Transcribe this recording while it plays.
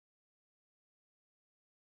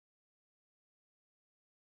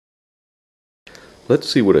Let's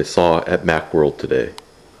see what I saw at Macworld today.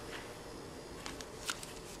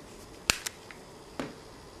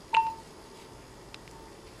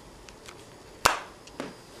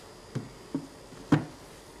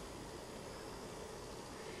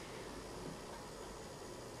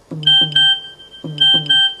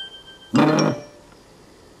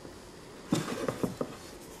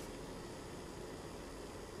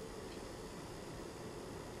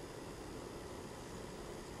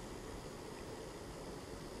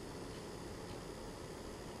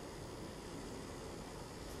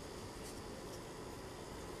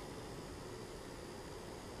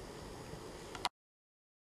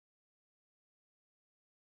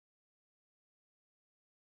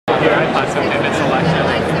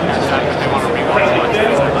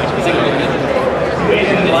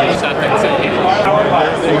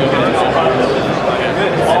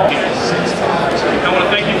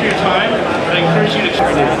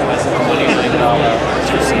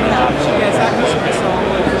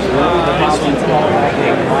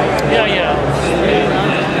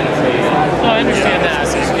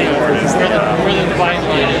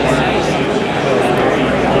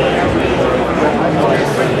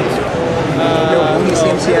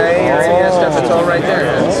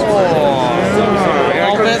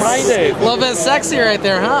 A little bit sexy right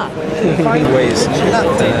there, huh? Ways.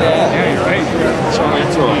 Yeah, you're right.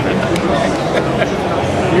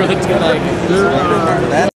 You're the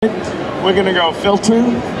We're going to go filter,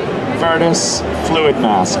 Vertus, fluid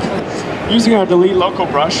mask. Using our delete local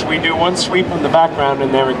brush, we do one sweep on the background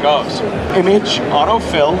and there it goes. Image,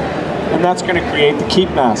 autofill, and that's going to create the keep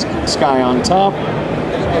mask. Sky on top.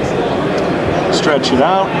 Stretch it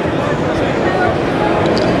out.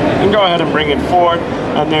 And go ahead and bring it forward,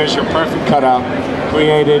 and there's your perfect cutout,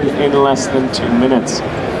 created in less than 2 minutes.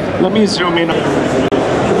 Let me zoom in.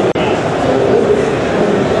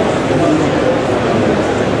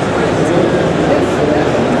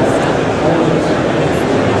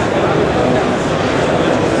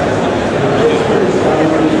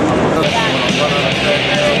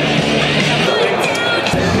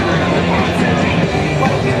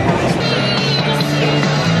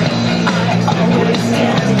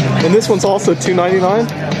 And this one's also $2.99?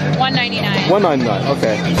 $1.99. $1.99,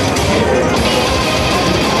 okay.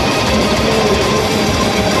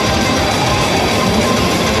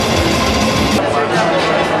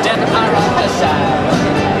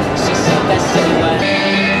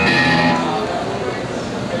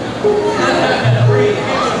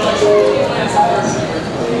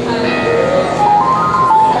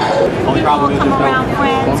 People come around,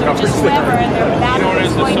 friends, or just whoever, and their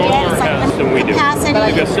battery's going dead. It's like capacity.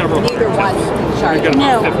 Neither one charge.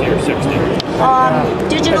 No. 50 or 60.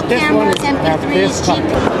 Digital cameras, MP3s, cheap.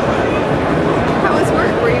 How was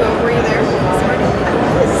work? Were you there? It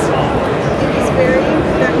was very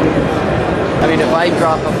productive. I mean, if I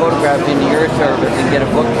drop a photograph into your server and get a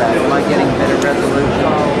book back, am I getting better resolution?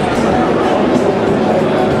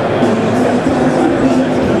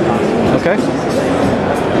 Okay.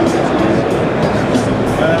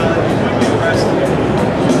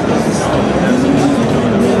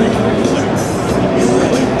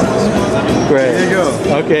 Great. There you go.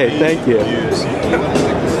 Okay, thank you.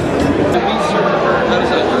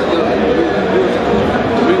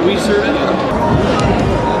 We serve it.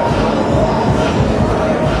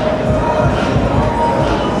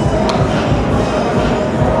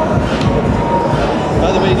 By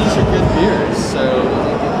the way, these are good beers, so...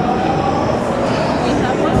 We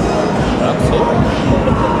have one? Absolutely.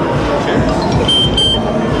 Cheers.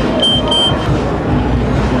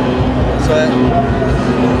 So,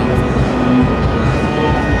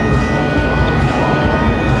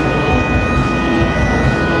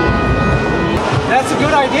 That's a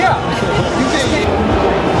good idea. You